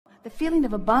The feeling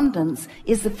of abundance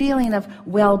is the feeling of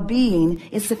well-being.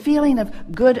 It's the feeling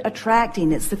of good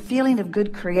attracting. It's the feeling of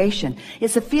good creation.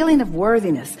 It's the feeling of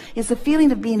worthiness. It's the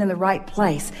feeling of being in the right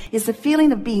place. It's the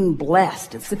feeling of being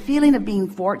blessed. It's the feeling of being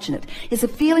fortunate. It's the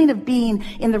feeling of being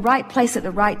in the right place at the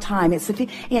right time.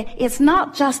 It's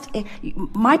not just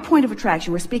my point of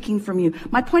attraction. We're speaking from you.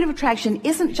 My point of attraction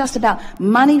isn't just about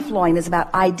money flowing. It's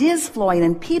about ideas flowing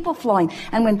and people flowing.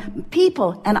 And when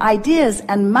people and ideas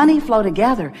and money flow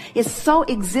together, it's so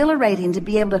exhilarating to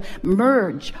be able to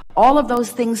merge all of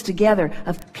those things together,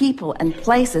 of people and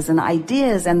places and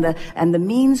ideas and the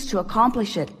means to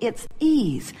accomplish it. It's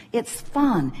ease. It's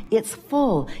fun. It's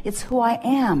full. It's who I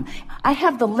am. I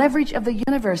have the leverage of the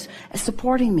universe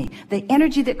supporting me. The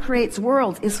energy that creates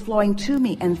worlds is flowing to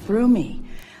me and through me.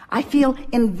 I feel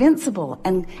invincible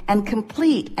and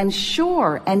complete and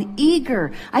sure and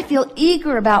eager. I feel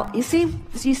eager about, you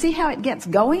see how it gets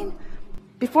going?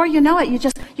 Before you know it,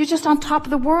 you're just on top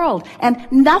of the world, and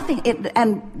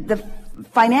and the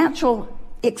financial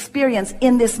experience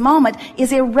in this moment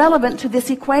is irrelevant to this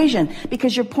equation,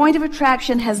 because your point of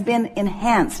attraction has been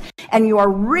enhanced and you are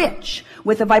rich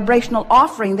with a vibrational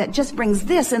offering that just brings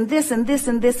this and this and this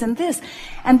and this and this.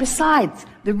 And besides,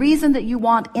 the reason that you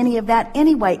want any of that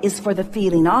anyway is for the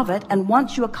feeling of it. And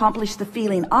once you accomplish the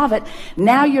feeling of it,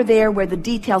 now you're there where the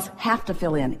details have to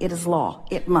fill in. It is law.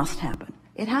 It must happen.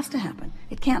 It has to happen.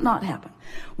 It can't not happen.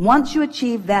 Once you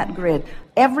achieve that grid,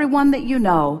 everyone that you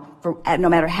know, no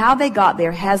matter how they got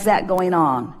there, has that going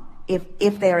on.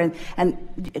 If they're in,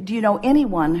 and do you know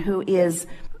anyone who is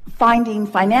finding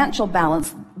financial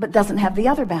balance but doesn't have the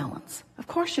other balance? Of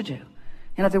course you do.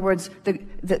 In other words,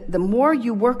 the more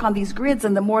you work on these grids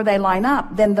and the more they line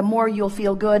up, then the more you'll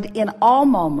feel good in all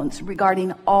moments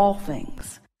regarding all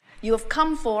things. You have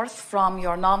come forth from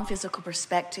your non-physical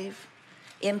perspective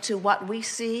into what we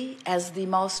see as the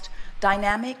most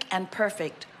dynamic and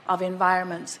perfect of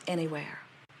environments anywhere.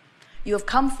 You have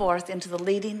come forth into the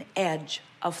leading edge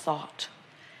of thought.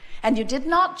 And you did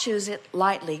not choose it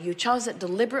lightly. You chose it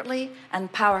deliberately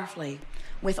and powerfully,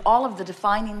 with all of the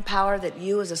defining power that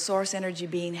you as a source energy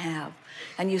being have.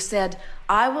 And you said,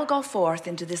 I will go forth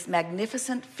into this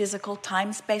magnificent physical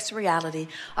time-space reality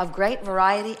of great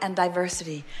variety and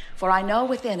diversity, for I know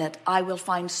within it I will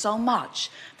find so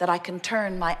much that I can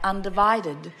turn my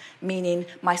undivided, meaning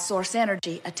my source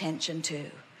energy, attention to.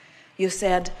 You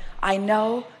said, I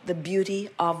know the beauty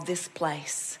of this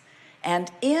place.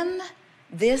 And in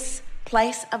this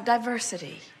place of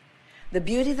diversity, the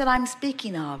beauty that I'm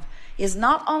speaking of is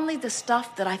not only the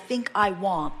stuff that I think I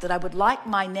want, that I would like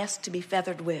my nest to be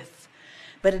feathered with,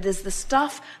 but it is the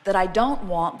stuff that I don't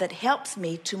want that helps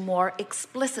me to more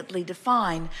explicitly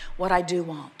define what I do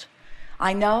want.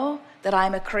 I know that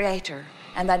I'm a creator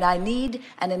and that I need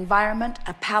an environment,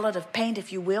 a palette of paint,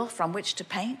 if you will, from which to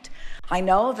paint. I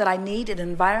know that I need an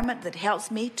environment that helps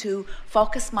me to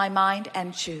focus my mind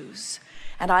and choose.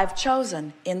 And I've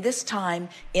chosen in this time,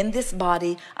 in this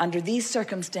body, under these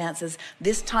circumstances,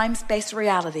 this time-space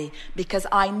reality, because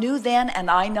I knew then and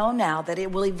I know now that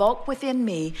it will evoke within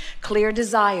me clear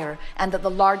desire, and that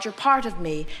the larger part of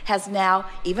me has now,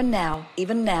 even now,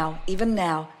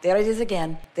 there it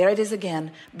is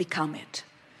again, become it.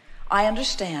 I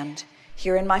understand,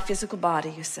 here in my physical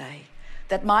body, you say,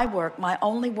 that my work, my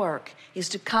only work, is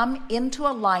to come into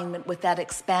alignment with that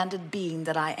expanded being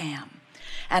that I am.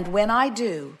 And when I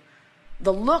do,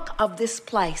 the look of this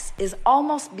place is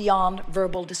almost beyond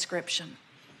verbal description.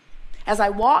 As I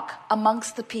walk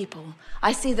amongst the people,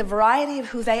 I see the variety of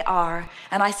who they are,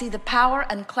 and I see the power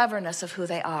and cleverness of who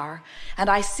they are, and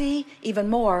I see even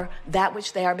more that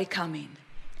which they are becoming.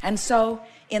 And so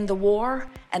in the war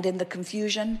and in the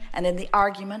confusion and in the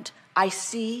argument, I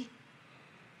see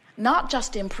not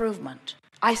just improvement,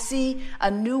 I see a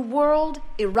new world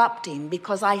erupting,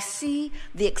 because I see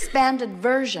the expanded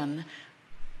version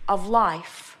of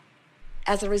life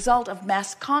as a result of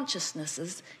mass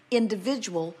consciousness's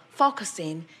individual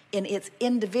focusing in its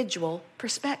individual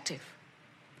perspective.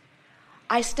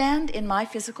 I stand in my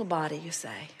physical body, you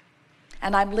say,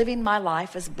 and I'm living my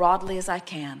life as broadly as I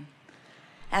can.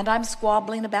 And I'm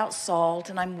squabbling about salt,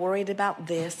 and I'm worried about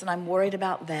this, and I'm worried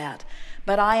about that.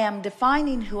 But I am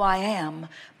defining who I am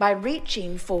by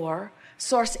reaching for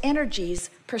source energy's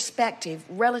perspective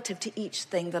relative to each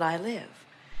thing that I live.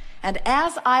 And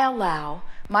as I allow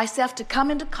myself to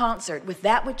come into concert with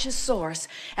that which is source,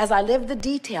 as I live the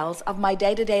details of my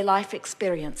day-to-day life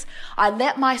experience, I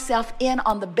let myself in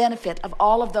on the benefit of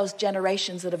all of those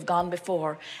generations that have gone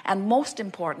before. And most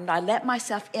important, I let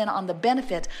myself in on the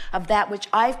benefit of that which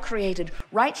I've created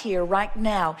right here, right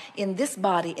now, in this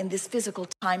body, in this physical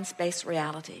time-space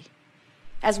reality.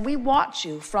 As we watch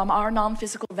you from our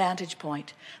non-physical vantage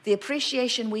point, the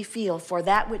appreciation we feel for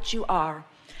that which you are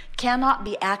cannot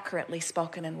be accurately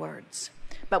spoken in words.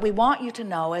 But we want you to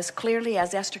know, as clearly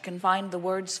as Esther can find the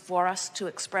words for us to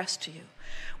express to you,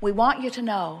 we want you to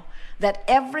know that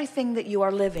everything that you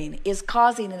are living is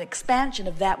causing an expansion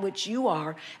of that which you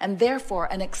are, and therefore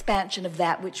an expansion of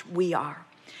that which we are.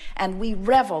 And we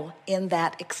revel in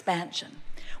that expansion.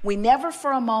 We never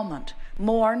for a moment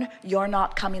mourn you're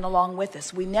not coming along with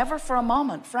us. We never for a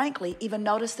moment, frankly, even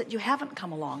notice that you haven't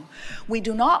come along. We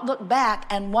do not look back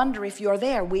and wonder if you're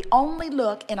there. We only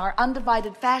look in our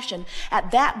undivided fashion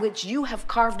at that which you have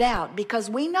carved out,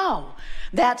 because we know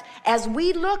that as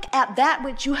we look at that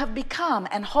which you have become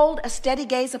and hold a steady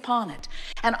gaze upon it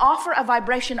and offer a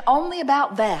vibration only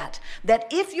about that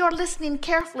if you're listening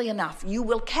carefully enough, you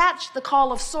will catch the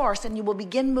call of source and you will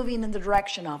begin moving in the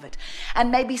direction of it.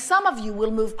 And maybe some of you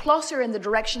will move closer in the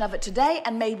direction of it today,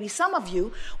 and maybe some of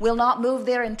you will not move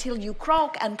there until you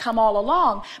croak and come all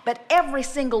along, but every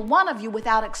single one of you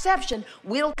without exception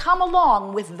will come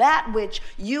along with that which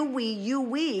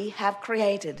we have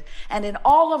created. And in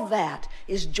all of that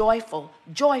is joyful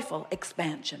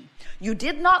expansion. You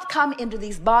did not come into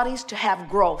these bodies to have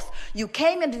growth. You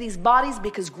came into these bodies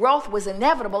because growth was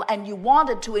inevitable and you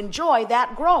wanted to enjoy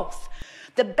that growth.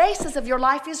 The basis of your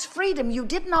life is freedom. You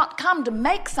did not come to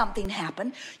make something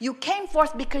happen. You came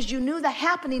forth because you knew the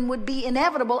happening would be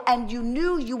inevitable and you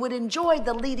knew you would enjoy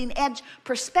the leading edge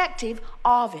perspective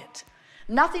of it.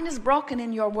 Nothing is broken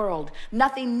in your world.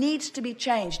 Nothing needs to be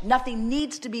changed. Nothing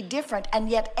needs to be different. And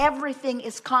yet everything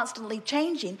is constantly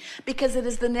changing because it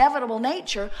is the inevitable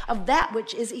nature of that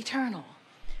which is eternal.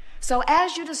 So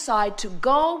as you decide to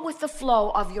go with the flow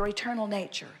of your eternal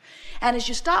nature, and as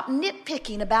you stop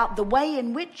nitpicking about the way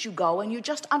in which you go, and you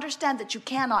just understand that you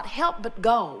cannot help but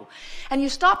go, and you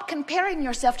stop comparing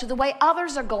yourself to the way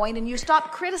others are going, and you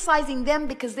stop criticizing them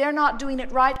because they're not doing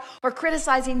it right, or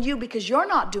criticizing you because you're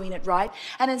not doing it right,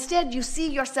 and instead you see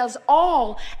yourselves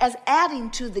all as adding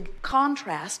to the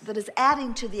contrast that is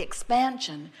adding to the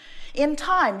expansion, in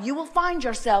time you will find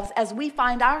yourselves, as we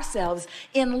find ourselves,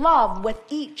 in love with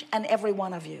each and every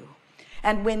one of you.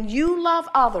 And when you love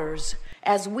others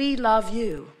as we love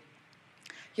you,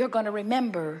 you're going to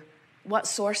remember what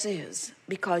source is,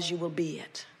 because you will be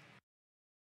it.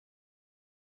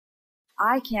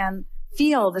 I can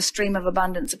feel the stream of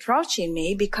abundance approaching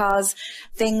me because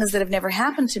things that have never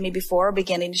happened to me before are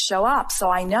beginning to show up. So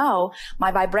I know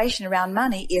my vibration around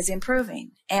money is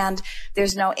improving, and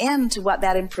there's no end to what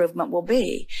that improvement will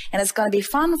be. And it's going to be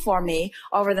fun for me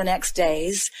over the next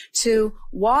days to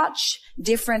watch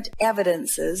different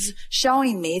evidences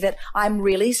showing me that I'm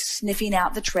really sniffing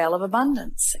out the trail of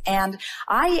abundance. And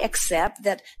I accept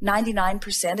that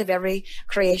 99% of every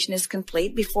creation is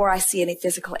complete before I see any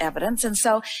physical evidence. And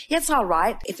so it's all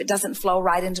right if it doesn't flow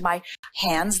right into my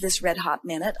hands this red hot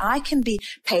minute. I can be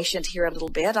patient here a little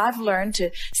bit. I've learned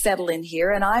to settle in here,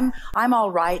 and I'm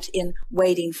all right in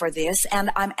waiting for this.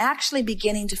 And I'm actually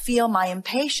beginning to feel my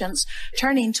impatience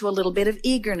turning to a little bit of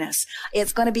eagerness.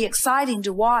 It's going to be exciting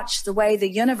to watch the way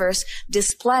the universe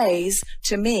displays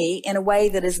to me in a way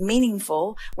that is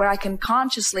meaningful, where I can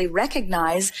consciously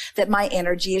recognize that my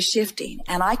energy is shifting.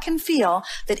 And I can feel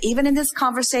that even in this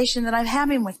conversation that I'm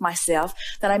having with myself,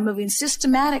 that I'm moving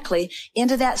systematically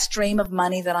into that stream of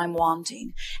money that I'm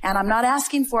wanting. And I'm not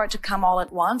asking for it to come all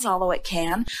at once, although it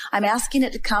can. I'm asking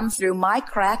it to come through my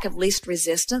crack of least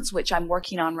resistance, which I'm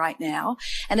working on right now.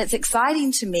 And it's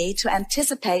exciting to me to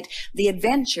anticipate the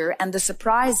adventure and the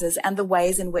surprises and the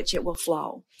ways in which it will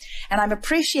flow. And I'm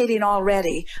appreciating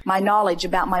already my knowledge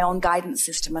about my own guidance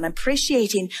system, and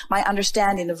appreciating my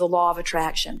understanding of the law of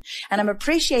attraction. And I'm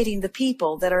appreciating the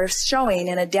people that are showing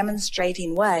in a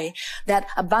demonstrating way that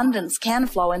abundance can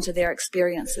flow into their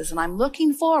experiences. And I'm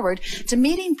looking forward to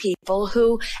meeting people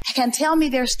who can tell me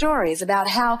their stories about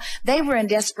how they were in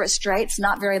desperate straits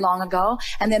not very long ago,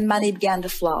 and then money began to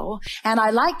flow. And I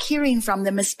like hearing from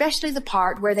them, especially the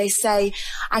part where they say,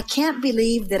 I can't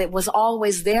believe that it was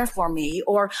always there for me,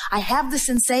 or I have the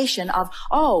sensation of,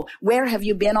 oh, where have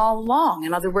you been all along?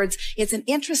 In other words, it's an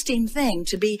interesting thing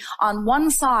to be on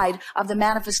one side of the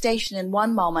manifestation in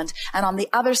one moment and on the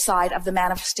other side of the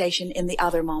manifestation in the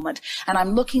other moment. And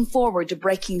I'm looking forward to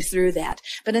breaking through that.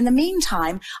 But in the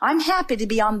meantime, I'm happy to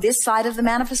be on this side of the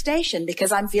manifestation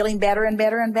because I'm feeling better and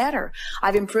better and better.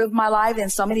 I've improved my life in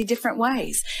so many different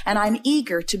ways, and I'm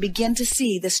eager to begin to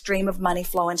see the stream of money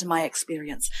flow into my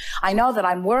experience. I know that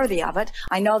I'm worthy of it.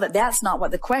 I know that that's not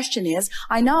what the question is.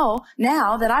 I know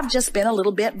now that I've just been a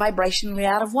little bit vibrationally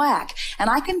out of whack. And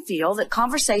I can feel that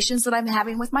conversations that I'm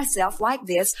having with myself like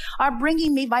this are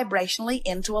bringing me vibrationally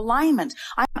into alignment.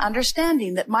 I'm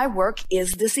understanding that my work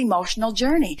is this emotional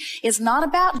journey. It's not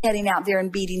about getting out there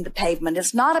and beating the pavement.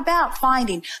 It's not about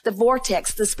finding the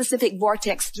vortex, the specific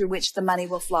vortex through which the money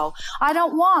will flow. I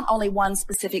don't want only one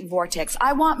specific vortex.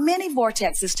 I want many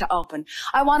vortexes to open.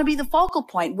 I want to be the focal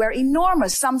point where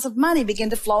enormous sums of money begin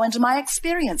to flow into my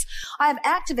experience. I have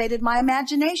activated my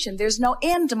imagination. There's no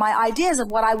end to my ideas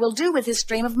of what I will do with this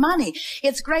stream of money.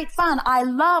 It's great fun. I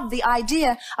love the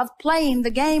idea of playing the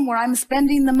game where I'm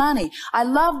spending the money. I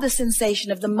love the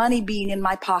sensation of the money being in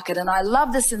my pocket, and I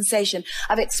love the sensation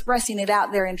of expressing it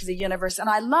out there into the universe. And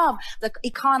I love the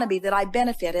economy that I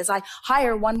benefit as I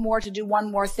hire one more to do one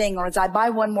more thing, or as I buy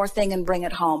one more thing and bring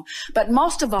it home. But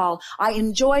most of all, I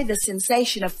enjoy the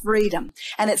sensation of freedom.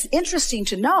 And it's interesting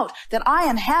to note that I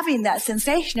am having that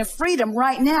sensation of freedom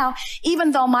right now,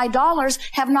 even though my dollars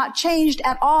have not changed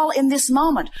at all in this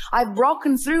moment. I've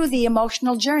broken through the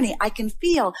emotional journey. I can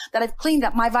feel that I've cleaned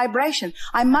up my vibration.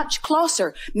 I'm much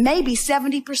closer. Maybe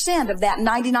 70% of that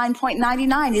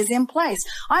 99.99 is in place.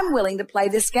 I'm willing to play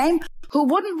this game. Who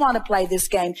wouldn't want to play this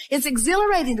game? It's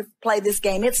exhilarating to play this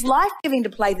game. It's life-giving to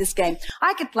play this game.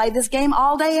 I could play this game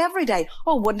all day, every day.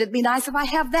 Oh, wouldn't it be nice if I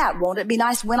have that? Won't it be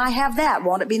nice when I have that?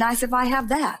 Won't it be nice if I have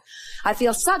that? I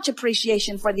feel such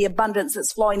appreciation for the abundance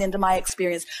that's flowing into my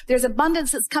experience. There's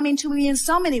abundance that's coming to me in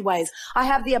so many ways. I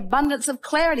have the abundance of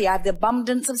clarity. I have the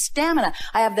abundance of stamina.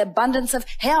 I have the abundance of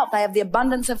health. I have the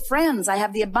abundance of friends. I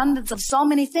have the abundance of so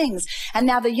many things. And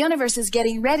now the universe is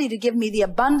getting ready to give me the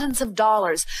abundance of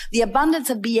dollars, the abundance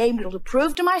of being able to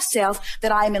prove to myself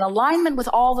that I am in alignment with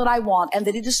all that I want, and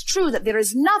that it is true that there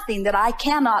is nothing that I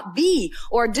cannot be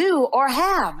or do or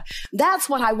have. That's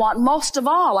what I want most of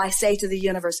all, I say to the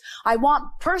universe. I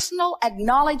want personal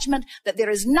acknowledgement that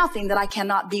there is nothing that I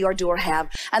cannot be or do or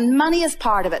have. And money is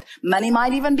part of it. Money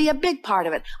might even be a big part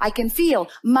of it. I can feel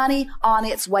money on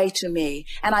its way to me.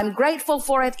 And I'm grateful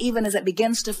for it even as it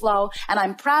begins to flow. And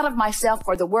I'm proud of myself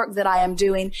for the work that I am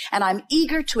doing. And I'm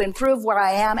eager to improve where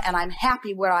I am. And I'm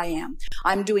happy where I am.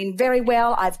 I'm doing very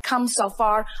well. I've come so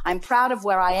far. I'm proud of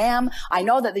where I am. I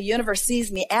know that the universe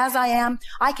sees me as I am.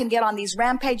 I can get on these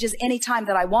rampages anytime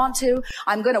that I want to.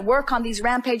 I'm going to work on these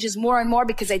rampages more and more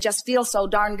because they just feel so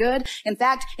darn good. In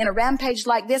fact, in a rampage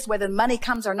like this, whether money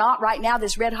comes or not right now,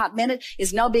 this red hot minute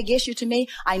is no big issue to me.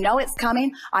 I know it's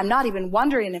coming. I'm not even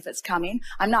wondering if it's coming.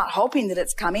 I'm not hoping that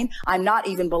it's coming. I'm not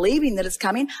even believing that it's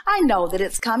coming. I know that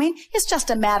it's coming. It's just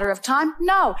a matter of time.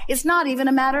 No, it's not even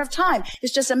a matter of time.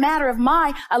 It's just a matter of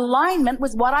my alignment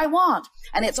with what I want.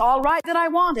 And it's all right that I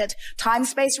want it.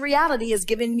 Time-space reality is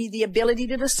giving me the ability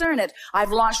to discern it.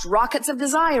 I've launched rockets of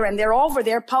desire, and they're over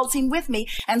there pulsing with me,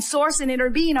 and source and inner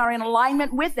being are in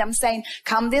alignment with them, saying,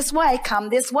 come this way, come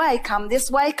this way, come this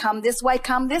way, come this way,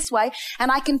 come this way. And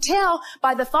I can tell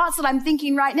by the thoughts that I'm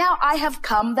thinking right now, I have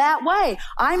come that way.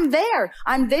 I'm there.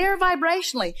 I'm there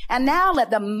vibrationally. And now let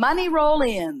the money roll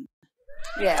in.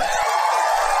 Yeah.